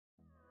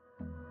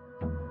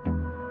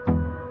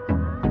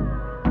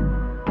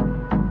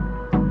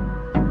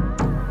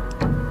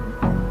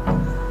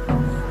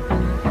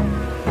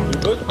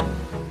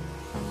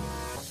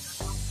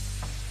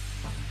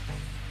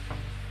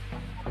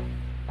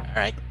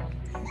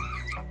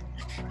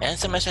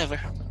Handsome as ever.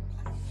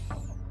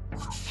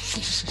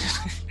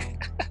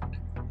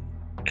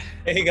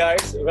 Hey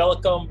guys,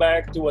 welcome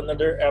back to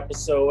another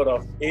episode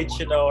of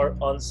H&R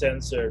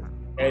Uncensored.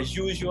 As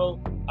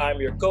usual, I'm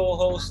your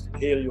co-host,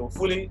 Helio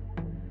Fuli.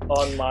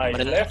 On my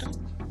left,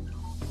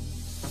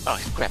 Oh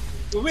crap!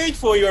 wait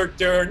for your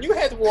turn. You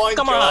had one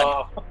Come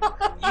job.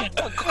 on!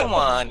 Come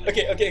on!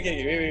 Okay,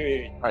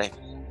 wait. All right,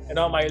 And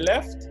on my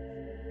left,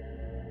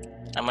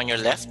 I'm on your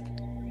left.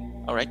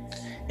 All right.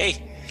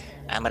 Hey,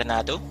 I'm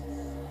Renato.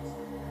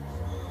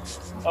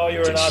 oh,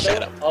 you're Shut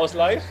Renato. up. How's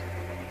life?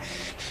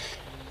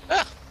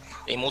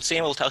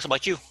 Same old. How's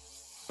about you?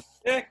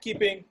 Yeah,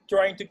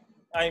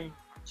 I'm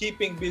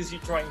keeping busy,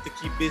 trying to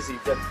keep busy.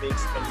 If that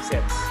makes any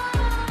sense.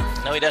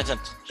 No, it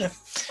doesn't.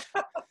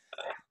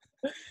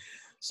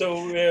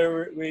 So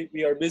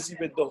we are busy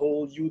with the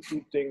whole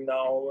YouTube thing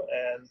now,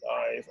 and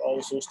I've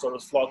also started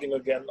vlogging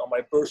again on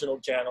my personal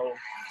channel.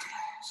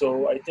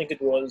 So I think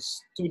it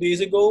was 2 days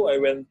ago I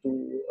went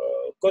to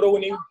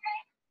Coroni.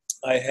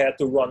 I had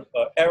to run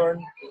an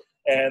errand,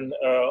 and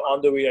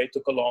on the way I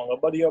took along a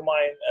buddy of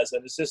mine as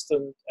an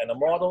assistant and a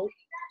model,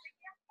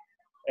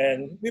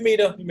 and we made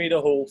a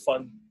whole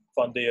fun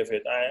day of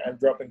it. I'm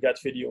dropping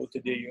that video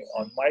today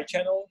on my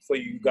channel for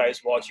you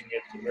guys watching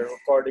it. We're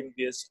recording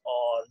this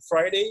on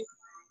Friday,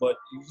 but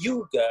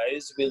you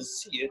guys will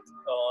see it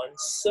on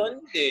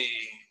Sunday.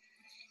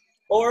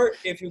 Or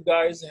if you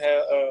guys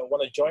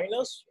want to join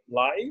us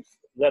live,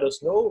 let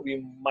us know.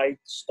 We might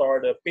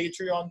start a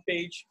Patreon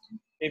page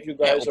if you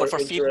guys Open are for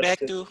interested. feedback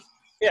too.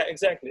 Yeah,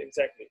 exactly.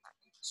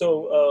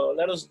 So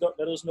let us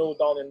know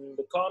down in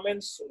the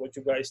comments what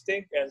you guys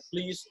think, and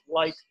please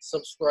like,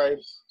 subscribe,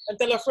 and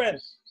tell a friend.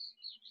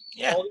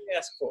 Yeah. All we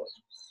ask for.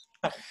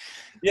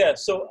 Yeah.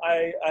 So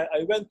I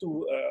went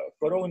to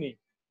Coroni,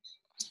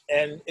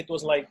 and it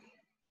was like,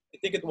 I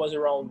think it was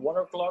around 1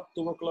 o'clock,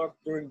 2 o'clock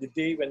during the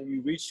day when we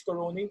reached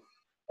Coroni,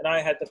 and I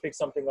had to pick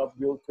something up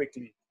real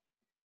quickly.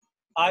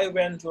 I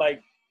went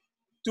like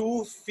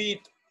 2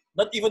 feet,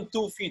 not even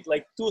 2 feet,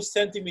 like 2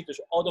 centimeters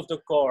out of the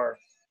car,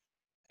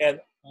 and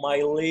my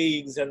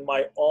legs and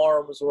my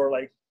arms were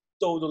like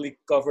totally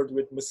covered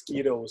with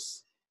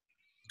mosquitoes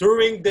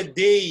during the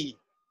day.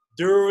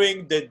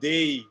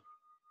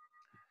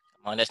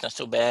 Come on, that's not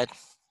so bad.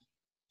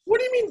 What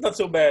do you mean not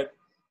so bad?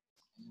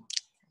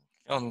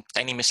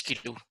 Tiny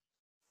mosquito.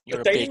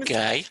 You're a tiny big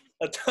guy.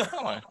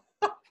 Come on.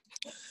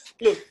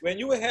 Look, when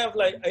you have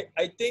like,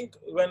 I think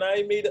when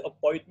I made an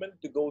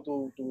appointment to go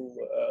to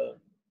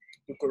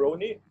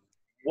Coroni,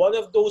 one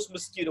of those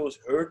mosquitoes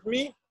hurt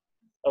me.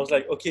 I was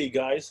like, okay,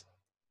 guys,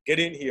 get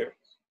in here.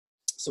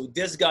 So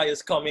this guy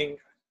is coming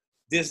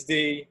this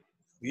day.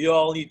 We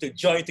all need to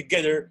join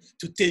together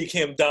to take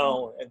him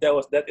down, and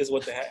that is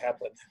what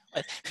happened.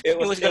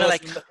 What were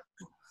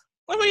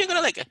you gonna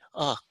like?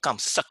 Oh, come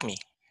suck me.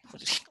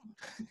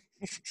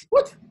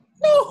 What?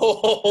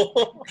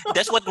 No.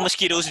 That's what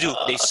mosquitoes do.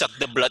 They suck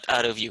the blood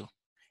out of you,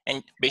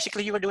 and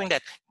basically you were doing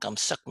that. Come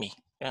suck me.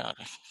 Yeah.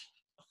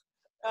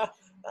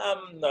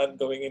 I'm not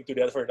going into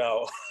that for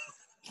now.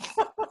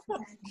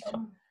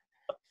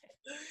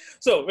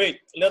 So wait,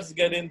 let's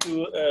get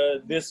into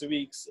this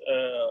week's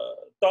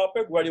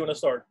topic. Where do you want to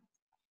start?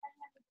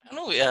 I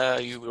know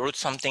you wrote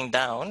something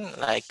down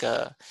like,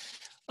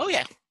 oh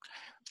yeah,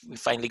 we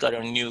finally got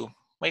our new,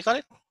 what do you call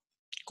it?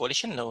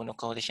 Coalition? No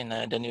coalition.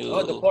 The new.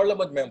 Oh, the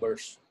parliament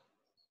members.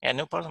 Yeah,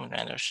 new parliament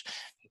members.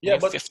 Yeah, new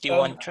but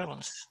 51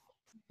 terms.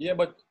 Yeah,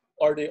 but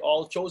are they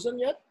all chosen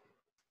yet?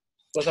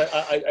 Because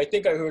I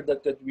think I heard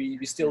that we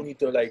still need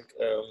to like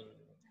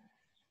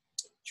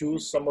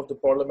choose some of the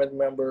parliament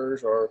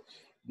members, or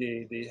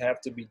they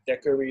have to be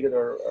decorated,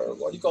 or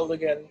what do you call it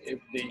again? If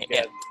they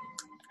get.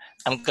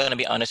 I'm gonna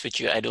be honest with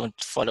you. I don't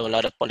follow a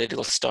lot of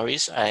political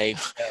stories. I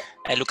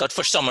look out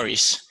for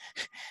summaries,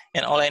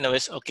 and all I know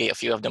is okay. A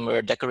few of them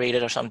were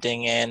decorated or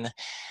something, and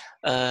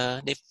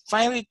they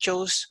finally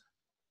chose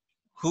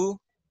who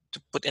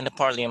to put in the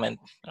parliament.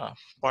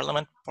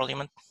 Parliament.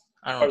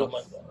 I don't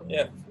know.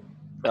 Yeah.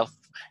 Well,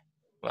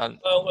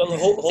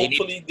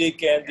 hopefully they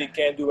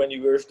can't do any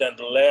worse than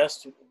the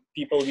last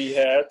people we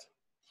had.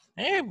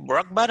 Hey,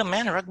 rock bottom,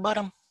 man, rock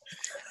bottom.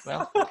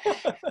 Well,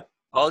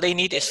 all they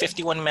need is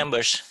 51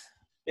 members.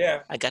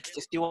 Yeah. I got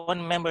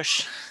 51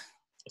 members.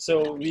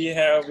 So we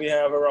have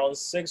around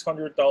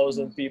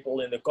 600,000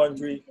 people in the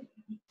country.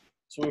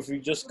 So if we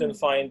just can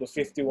find the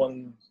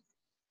 51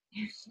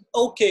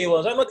 okay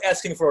ones, I'm not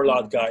asking for a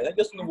lot, guys. I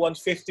just want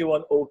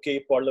 51 okay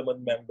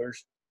parliament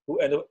members who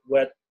end up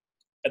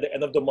at the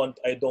end of the month,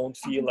 I don't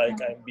feel like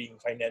I'm being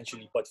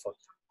financially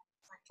butt-fucked.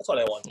 That's all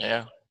I want.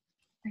 Yeah.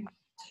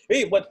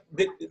 Hey, but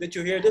did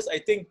you hear this? I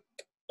think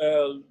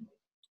 2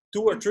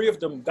 or 3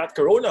 of them got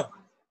corona.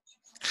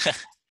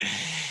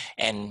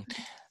 And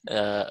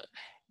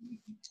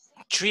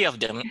 3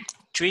 of them,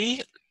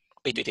 wait.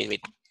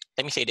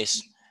 Let me say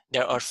this.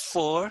 There are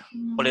 4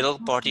 political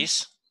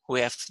parties who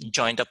have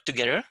joined up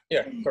together.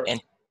 Yeah, correct.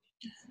 And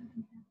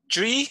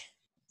 3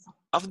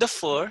 of the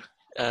 4,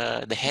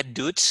 the head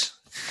dudes,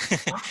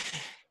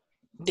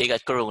 they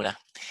got corona.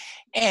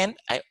 And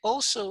I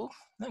also,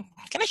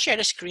 can I share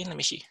the screen? Let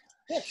me see.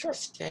 Yeah, sure.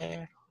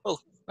 Share. Oh,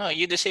 no,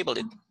 you disabled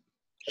it.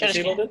 I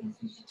disabled it?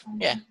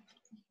 Yeah.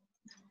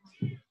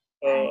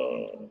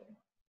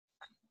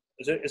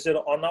 Is it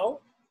on now?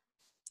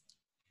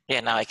 Yeah,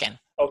 now I can.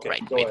 Okay,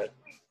 right, go ahead.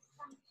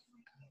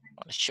 I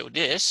want to show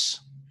this.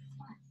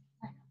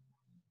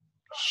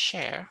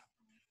 Share.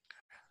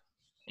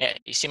 Yeah,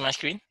 you see my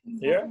screen?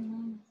 Yeah.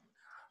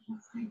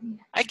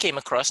 I came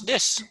across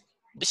this.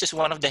 This is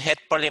one of the head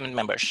parliament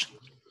members.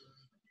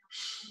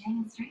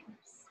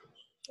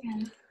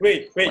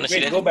 Wait,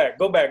 go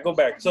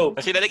back. So,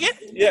 see that again?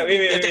 Yeah,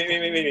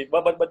 wait.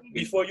 But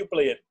before you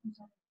play it,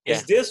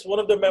 is this one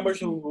of the members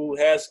who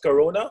has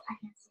corona?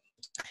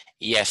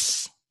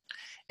 Yes.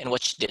 And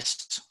watch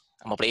this.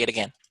 I'm gonna play it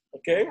again.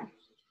 Okay.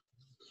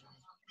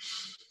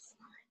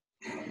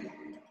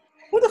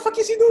 What the fuck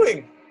is he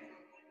doing?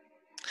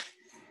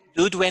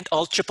 Dude went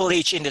all Triple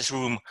H in this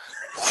room.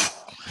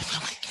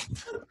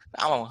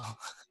 Oh.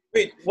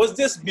 Wait, was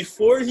this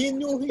before he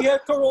knew he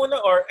had corona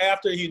or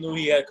after he knew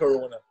he had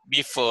corona?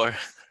 Before.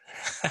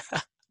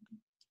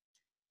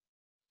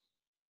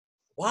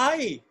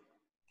 Why?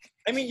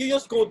 I mean, you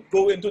just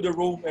go into the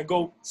room and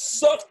go,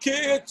 suck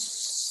it.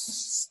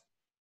 This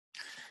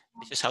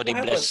is how they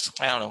bless.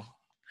 I don't know.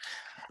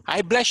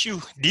 I bless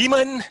you,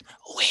 demon.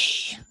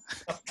 Away.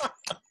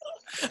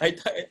 I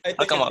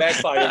think it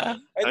backfired.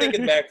 I think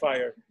it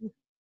backfired.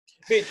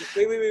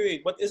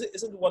 Wait. But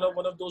isn't one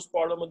of those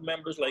parliament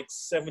members like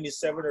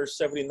 77 or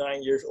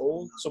 79 years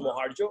old?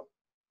 Sumoharjo?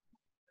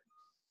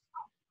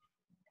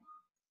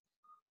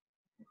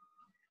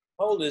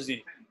 How old is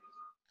he?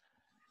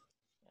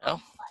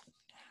 Oh,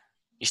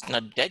 he's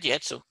not dead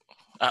yet, so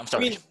I'm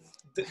sorry. I mean,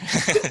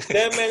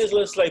 that man is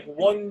just like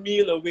one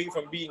meal away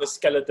from being a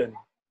skeleton.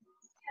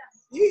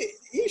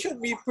 He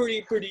should be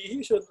pretty.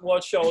 He should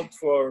watch out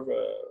for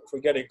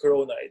getting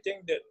corona. I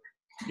think that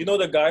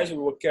the guys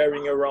who were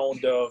carrying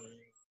around the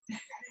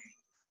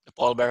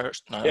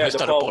pallbearers. No, yeah, the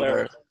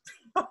pallbearer.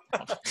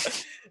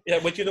 Yeah,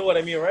 but you know what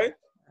I mean, right?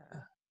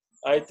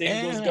 I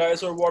think those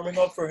guys are warming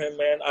up for him,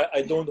 man.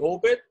 I don't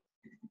hope it.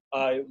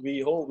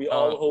 We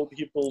all hope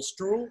he pulls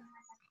through.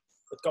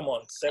 But come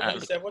on,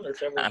 77 or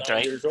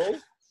 79 years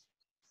old.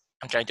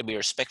 I'm trying to be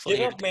respectful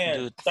here. Get up, man.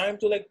 Dude. Time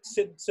to like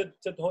sit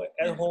at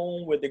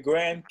home with the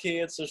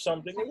grandkids or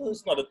something.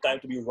 It's not a time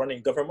to be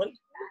running government.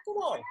 Come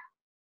on.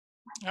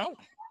 No.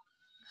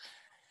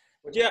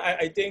 But yeah,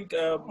 I think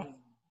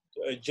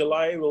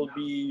July will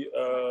be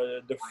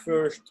the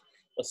first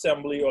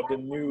assembly of the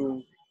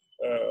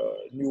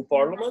new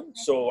parliament.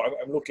 So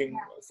I'm looking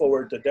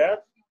forward to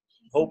that.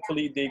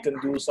 Hopefully they can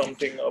do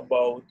something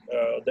about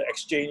the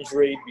exchange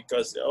rate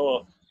because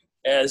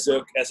as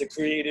a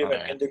creative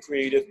and in the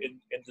creative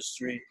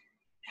industry,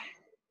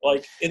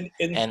 like in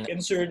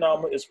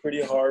Suriname, it's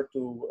pretty hard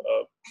to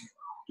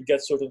get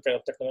certain kind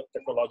of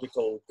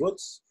technological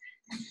goods,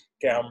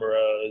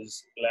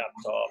 cameras,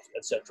 laptops,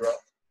 etc.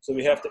 So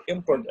we have to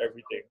import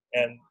everything,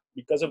 and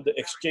because of the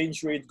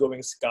exchange rate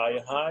going sky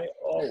high,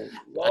 oh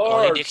Lord! Not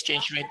only the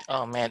exchange rate.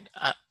 Oh man,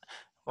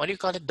 what do you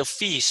call it? The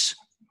fees.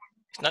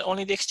 It's not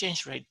only the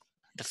exchange rate,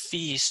 the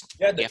fees.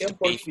 Yeah, the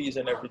import fees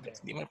and everything.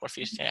 The import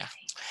fees, yeah.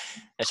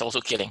 That's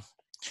also killing.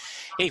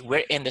 Hey,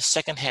 we're in the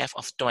second half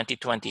of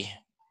 2020.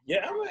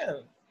 Yeah,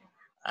 man.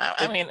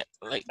 I mean,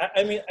 like.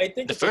 I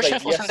think the first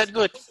half wasn't that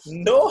good.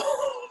 No.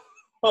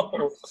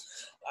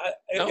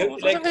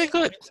 It wasn't that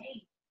good.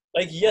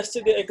 Like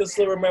yesterday, I can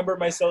still remember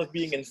myself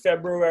being in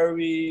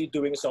February,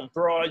 doing some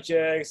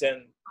projects,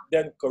 and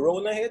then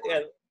Corona hit,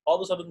 and all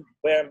of a sudden,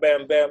 bam,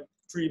 bam, bam,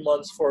 3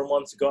 months, 4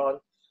 months gone.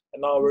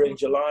 And now we're in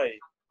July.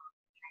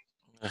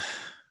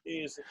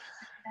 Please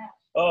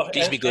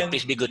be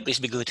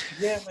good.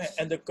 Yeah, man.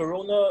 And the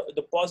corona,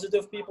 the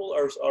positive people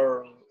are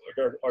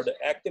the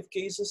active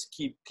cases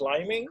keep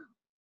climbing.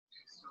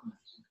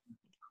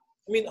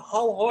 I mean,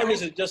 how hard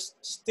is it?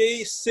 Just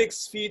stay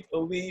 6 feet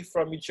away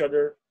from each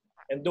other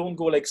and don't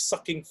go like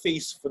sucking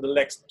face for the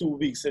next 2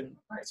 weeks. And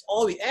that's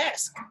all we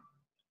ask.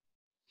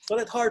 It's not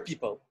that hard,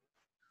 people.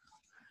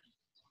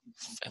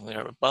 And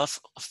we're above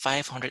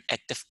 500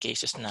 active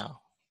cases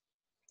now.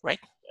 Right?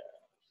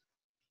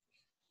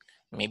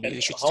 Maybe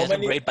we should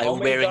celebrate by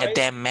wearing a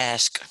damn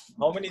mask.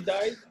 How many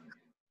died?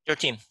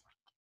 13.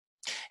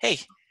 Hey.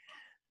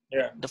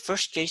 Yeah. The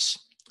first case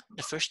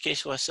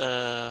was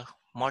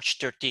March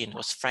 13.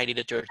 Was Friday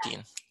the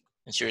 13th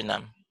in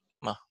Suriname.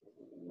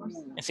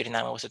 In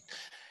Suriname was it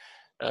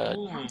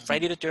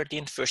Friday the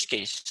 13th first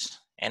case,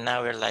 and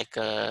now we're like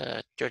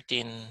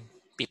 13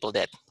 people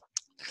dead.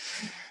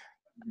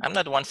 I'm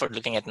not one for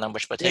looking at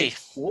numbers, but hey,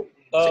 it's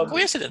a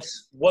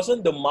coincidence.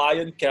 Wasn't the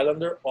Mayan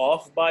calendar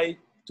off by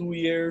 2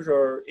 years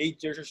or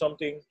 8 years or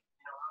something?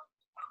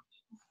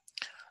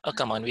 Oh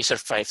come on, we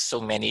survived so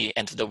many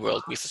ends of the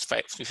world. We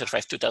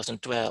survived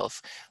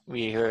 2012.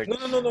 We heard No.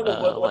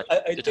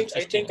 I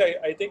think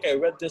I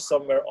read this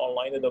somewhere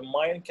online that the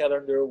Mayan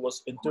calendar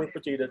was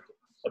interpreted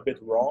a bit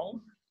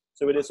wrong.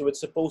 So it's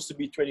supposed to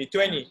be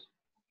 2020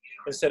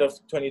 instead of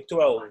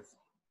 2012.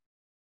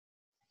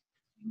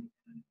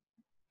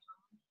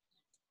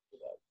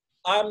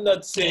 I'm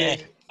not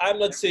saying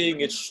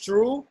it's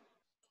true,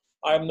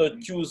 I'm not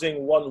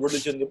choosing one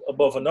religion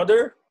above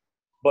another.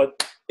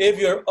 But if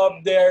you're up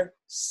there,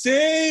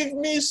 save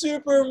me,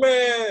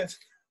 Superman.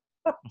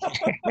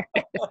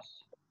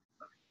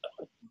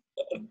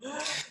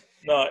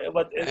 No,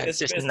 but That's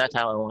just it's not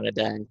how I want to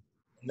die.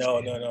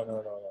 no.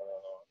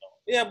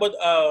 Yeah, but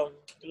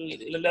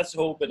let's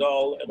hope it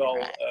all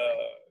Right.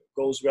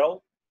 goes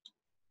well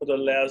for the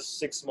last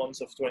 6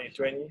 months of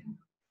 2020,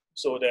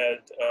 so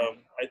that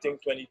I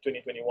think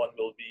 2021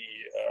 will be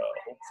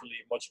hopefully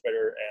much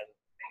better, and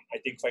I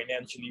think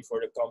financially for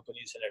the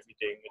companies and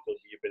everything, it will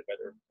be a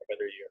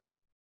better year.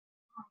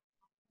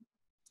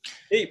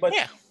 Hey, but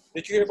Yeah.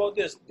 did you hear about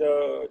this?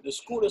 The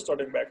school is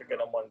starting back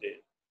again on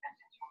Monday.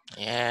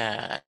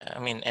 Yeah. I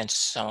mean, and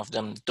some of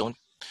them don't.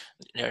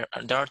 There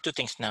are two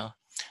things now.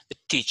 The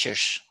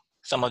teachers.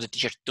 Some of the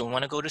teachers don't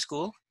want to go to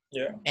school,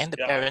 Yeah, and the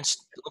yeah, parents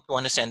don't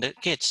want to send the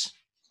kids.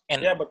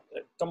 And yeah. But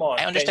come on,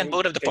 I understand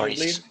both of the can you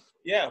parties. blame?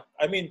 Yeah,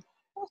 I mean,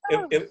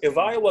 if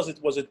I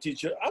was a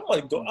teacher, I'm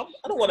like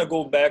I don't want to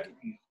go back.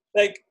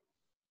 Like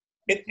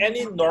in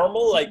any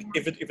normal, like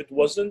if it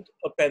wasn't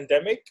a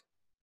pandemic,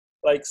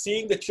 like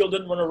seeing the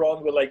children run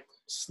around with like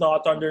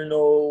snot on their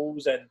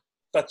nose and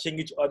touching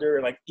each other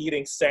and like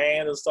eating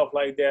sand and stuff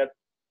like that.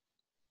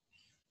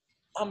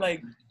 I'm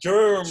like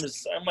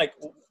germs. I'm like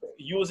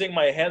using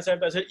my hand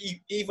sanitizer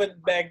even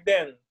back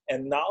then.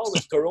 And now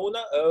with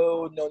Corona,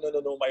 oh no,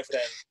 my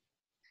friend.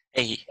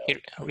 Hey,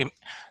 No.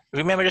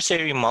 remember the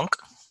series Monk?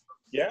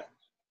 Yeah.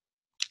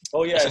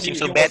 Oh yeah. Doesn't seem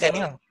so He was bad a.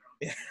 anymore.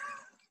 It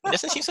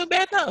doesn't seem so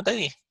bad now, does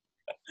he?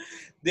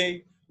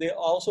 They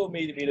also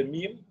made a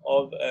meme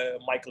of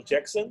Michael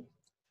Jackson.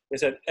 They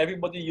said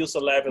everybody used to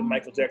laugh at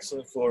Michael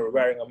Jackson for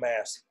wearing a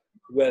mask.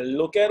 Well,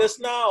 look at us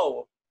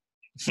now.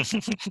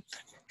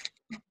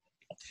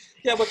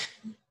 Yeah, but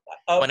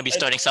Want to be I,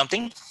 starting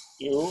something?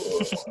 you,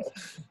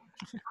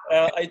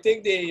 I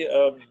think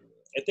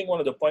I think one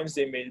of the points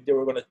they made, they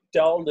were going to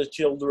tell the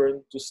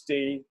children to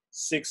stay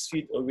 6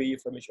 feet away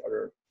from each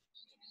other.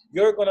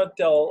 You're going to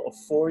tell a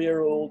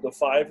 4-year-old, a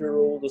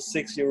 5-year-old, a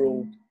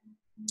 6-year-old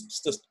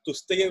to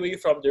stay away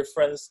from their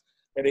friends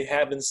that they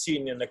haven't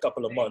seen in a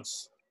couple of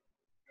months.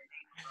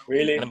 Gonna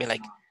Really? be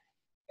like,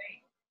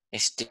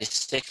 is this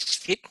 6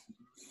 feet?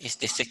 Is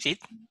this 6 feet?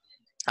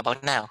 How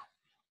about now?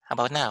 How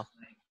about now?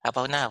 How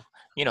about now?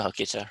 You know how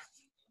kids are.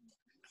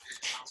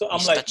 So I'm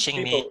He's like, touching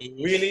people,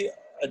 me. really?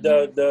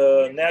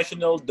 The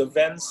national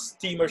defense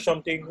team or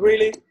something?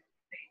 Really?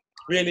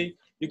 Really?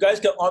 You guys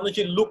can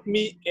honestly look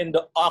me in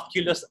the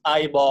oculus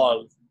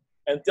eyeball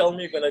and tell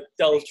me you're gonna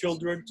tell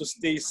children to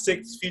stay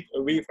 6 feet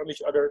away from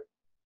each other?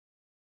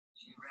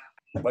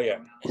 But yeah,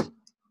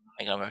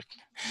 Ain't gonna work.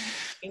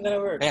 ain't gonna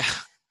work. Yeah.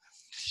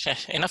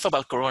 Enough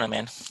about Corona,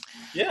 man.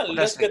 Yeah, What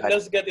else we got?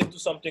 let's get into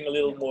something a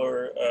little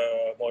more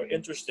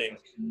interesting.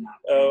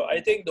 I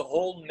think the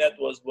whole net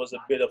was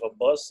a bit of a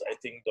buzz. I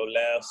think the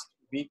last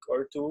week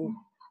or two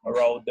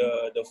around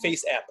the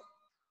Face app.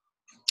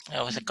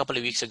 That was a couple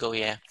of weeks ago,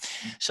 yeah.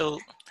 So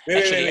Wait,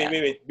 actually, wait,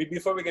 wait, wait, wait.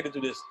 Before we get into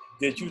this,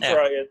 did you yeah,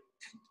 try it?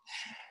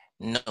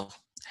 no,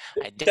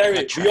 I did not Terry,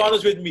 be try it.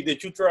 honest with me.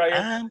 Did you try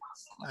it?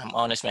 I'm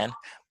honest, man.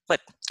 But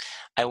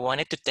I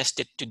wanted to test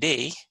it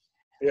today.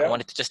 I Yeah.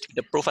 wanted to test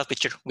the profile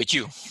picture with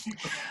you.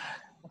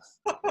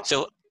 So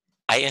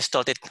I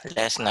installed it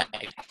last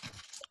night,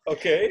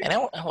 Okay. and I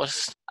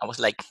was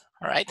like,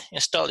 all right,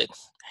 install it.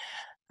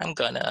 I'm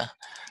gonna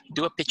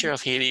do a picture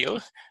of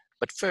Helio,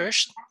 but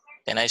first,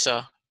 then I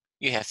saw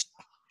you have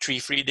 3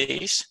 free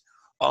days.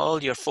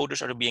 All your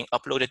photos are being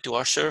uploaded to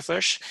our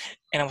servers,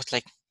 and I was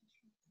like,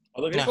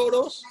 All of your no,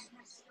 photos?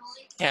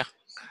 yeah,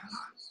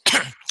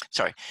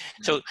 sorry.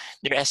 So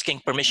they're asking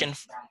permission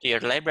to your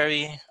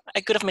library.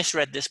 I could have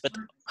misread this, but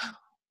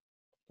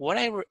what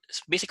I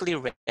basically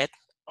read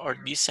are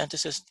these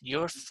sentences: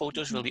 your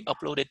photos will be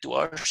uploaded to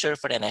our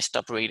server, and I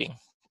stopped reading.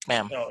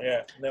 Ma'am, No,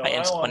 yeah, no. I I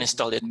want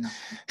uninstalled it.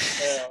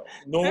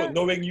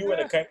 knowing you and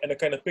the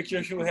kind of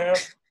pictures you have.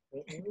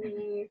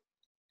 mm,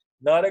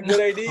 Not a No,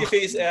 good idea,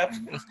 Face app.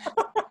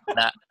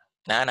 nah,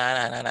 nah.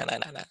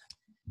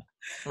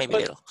 Maybe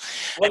But little.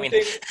 I one mean,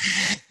 thing,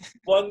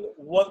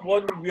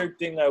 one weird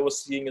thing I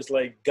was seeing is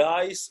like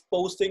guys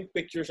posting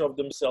pictures of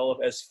themselves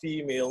as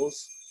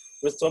females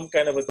with some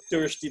kind of a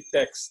thirsty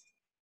text.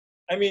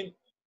 I mean,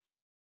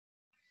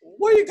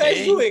 what are you guys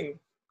hey, doing?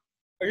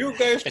 Are you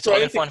guys it's all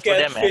in trying to fun for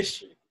them, man.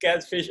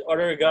 catfish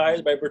other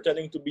guys by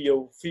pretending to be a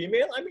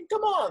female? I mean,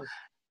 come on.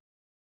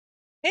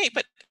 Hey,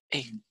 but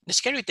hey, the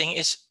scary thing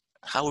is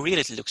how real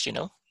it looks, you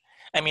know?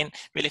 I mean,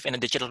 we live in a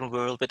digital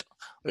world with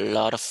a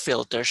lot of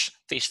filters,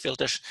 face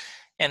filters.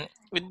 And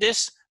with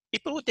this,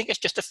 people would think it's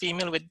just a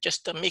female with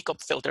just a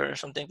makeup filter or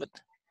something, but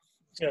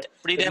Yeah,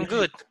 pretty damn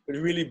good. with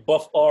really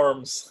buff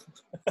arms.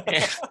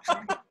 Yeah,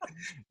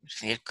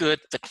 they're good,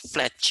 but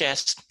flat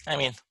chest. I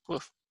mean,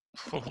 oof.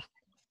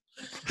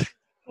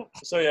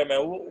 So yeah,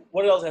 man.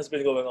 What else has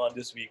been going on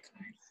this week?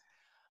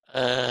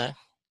 uh,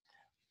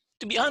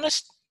 to be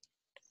honest,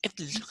 it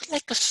looked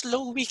like a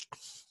slow week.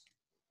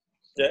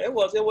 Yeah, it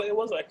was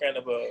like kind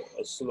of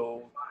a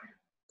slow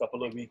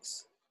couple of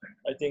weeks.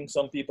 I think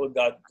some people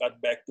got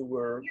back to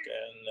work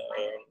and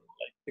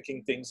like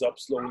picking things up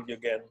slowly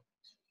again.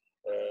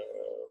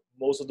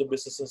 Most of the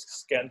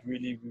businesses can't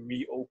really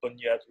reopen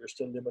yet. We're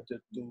still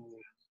limited to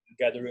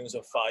gatherings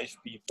of 5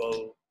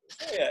 people.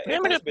 So yeah, it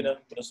Remember, has been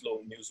a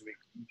slow news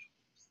week.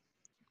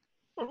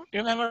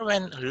 remember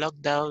when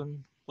lockdown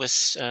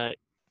was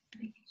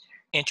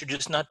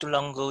introduced not too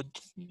long ago?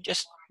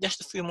 Just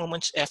a few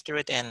moments after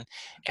it, and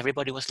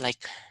everybody was like,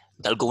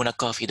 Dalgona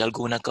coffee,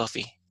 Dalgona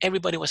coffee.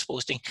 Everybody was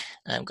posting,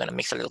 I'm gonna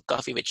mix a little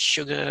coffee with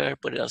sugar,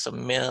 put it on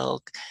some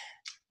milk.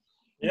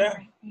 Yeah.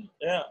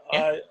 Yeah.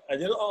 I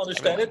didn't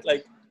understand it.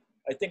 Like,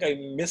 I think I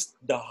missed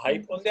the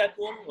hype on that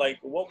one. Like,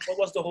 what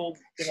was the whole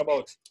thing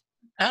about?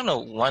 I don't know.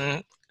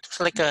 One was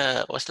like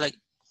a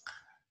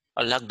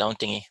lockdown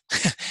thingy,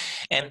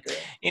 and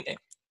Okay.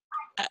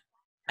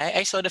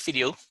 I saw the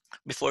video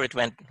before it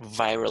went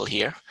viral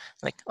here.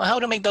 Like, how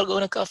to make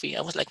Dalgona coffee?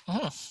 I was like,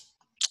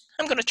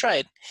 I'm gonna try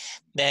it.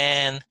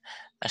 Then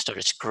I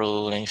started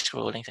scrolling.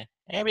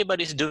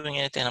 Everybody's doing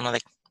it, and I'm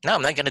like, no,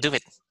 I'm not gonna do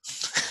it.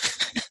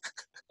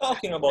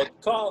 Talking about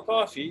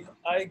coffee,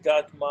 I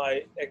got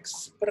my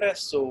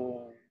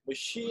espresso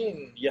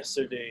machine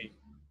yesterday.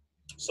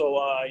 So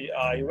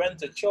I went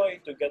to Choi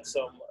to get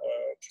some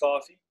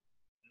coffee.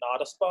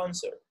 Not a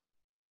sponsor.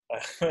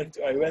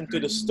 I went to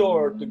the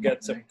store to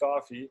get some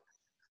coffee,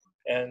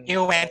 and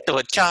You went to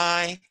a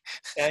chai.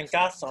 and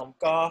got some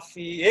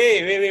coffee. Hey,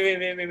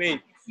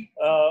 wait.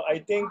 I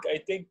think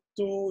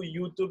 2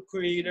 YouTube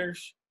creators,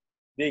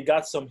 they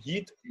got some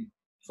heat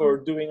for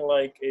doing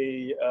like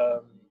a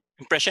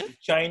Impression?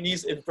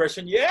 Chinese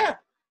impression. Yeah,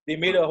 they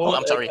made a whole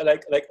I'm sorry.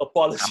 like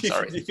apology I'm for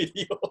sorry. the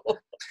video.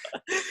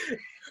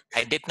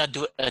 I did not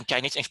do a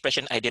Chinese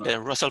expression. I did a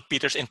Russell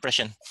Peters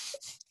impression.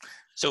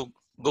 So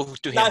go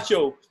to him.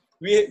 Nacho,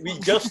 we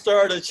just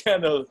started a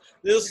channel.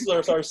 This is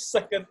our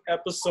 2nd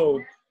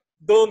episode.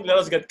 Don't let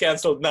us get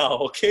canceled now,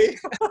 okay?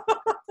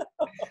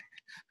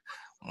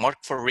 Mark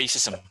for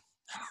racism.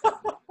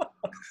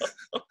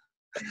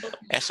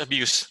 As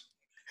abuse.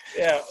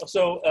 Yeah.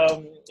 So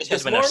This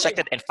has been our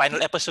 2nd and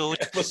final episode.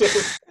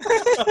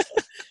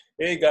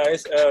 Hey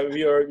guys,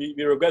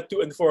 we regret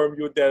to inform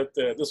you that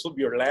this will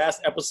be your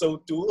last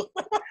episode too.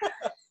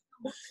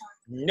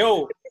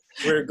 No,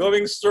 we're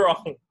going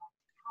strong.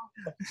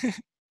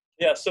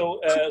 Yeah. So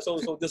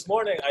this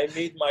morning I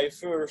made my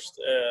first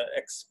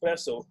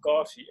espresso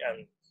coffee,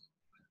 and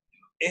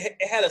it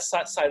had a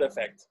side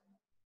effect.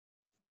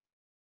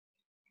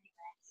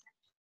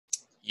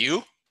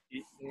 You?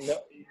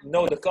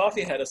 No, the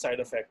coffee had a side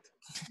effect.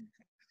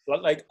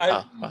 Like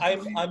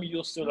I'm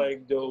used to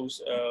like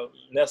those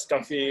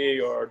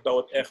Nescafe or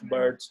Douwe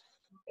Egberts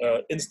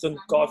instant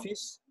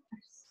coffees.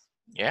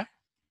 Yeah.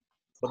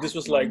 But this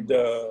was like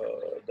the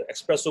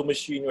espresso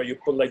machine where you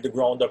put like the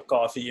ground up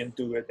coffee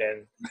into it,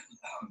 and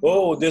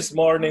this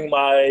morning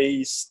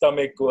my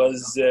stomach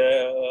was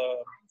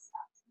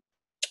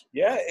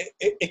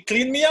it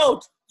cleaned me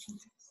out.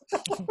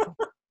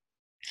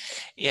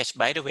 Yes,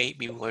 by the way,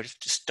 we were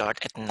to start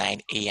at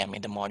 9 a.m.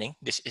 in the morning.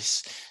 This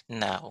is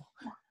now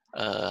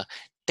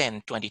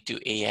 10:22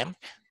 a.m.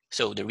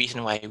 So the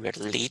reason why we're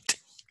late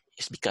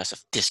is because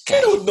of this guy.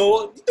 You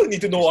don't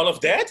need to know all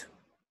of that.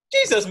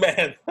 Jesus,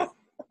 man.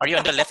 Are you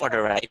on the left or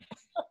the right?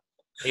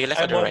 Are you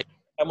left or the right?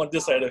 I'm on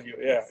this side of you.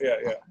 Yeah.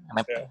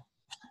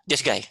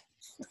 This guy.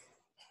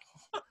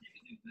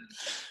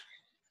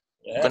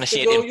 I'm gonna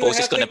see it in post.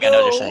 It's gonna be on the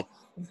other side.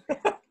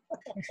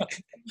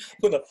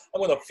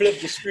 I'm gonna flip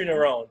the screen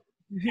around.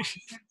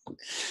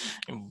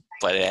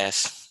 But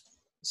yes.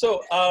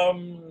 So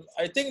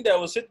I think that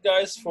was it,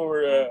 guys,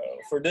 for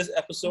this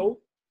episode.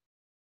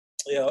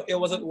 Yeah, it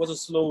was a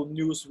slow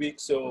news week,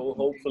 so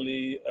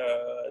hopefully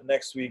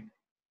next week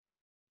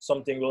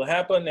something will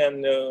happen,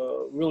 and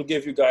we'll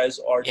give you guys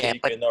our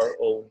take in our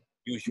own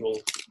usual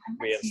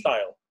way and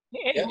style.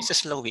 Yeah, it's a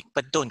slow week,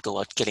 but don't go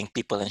out killing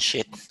people and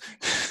shit.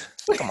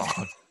 Come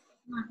on.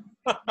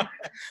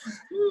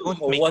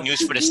 Don't make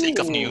news for the sake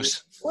of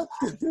news. What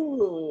to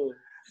do?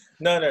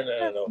 No.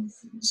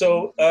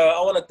 So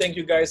I want to thank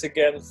you guys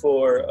again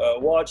for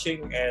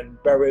watching and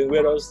bearing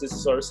with us. This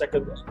is our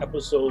 2nd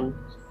episode.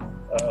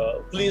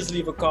 Please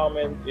leave a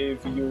comment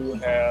if you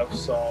have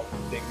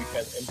something we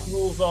can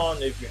improve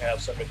on. If you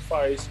have some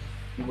advice,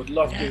 we would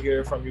love to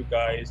hear from you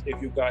guys.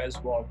 If you guys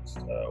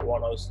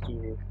want us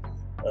to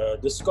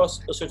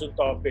discuss a certain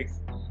topic,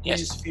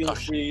 please feel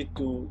free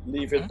to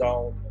leave it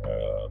down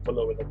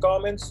below in the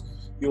comments.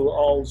 You'll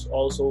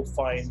also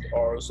find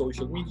our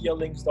social media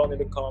links down in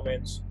the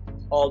comments.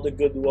 All the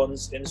good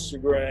ones: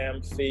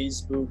 Instagram,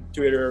 Facebook,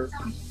 Twitter.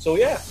 So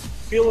yeah,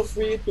 feel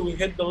free to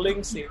hit the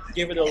links,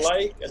 give it a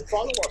like, and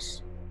follow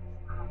us.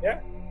 Yeah,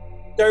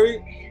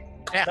 Terry,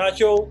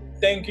 Nacho,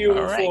 thank you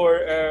for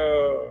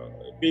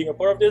being a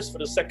part of this for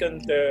the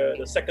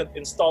second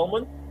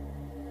installment.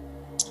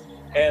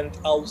 And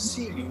I'll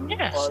see you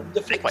on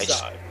the flip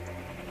side.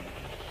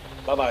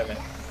 Bye-bye,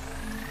 man.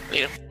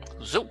 Later.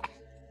 Zoom.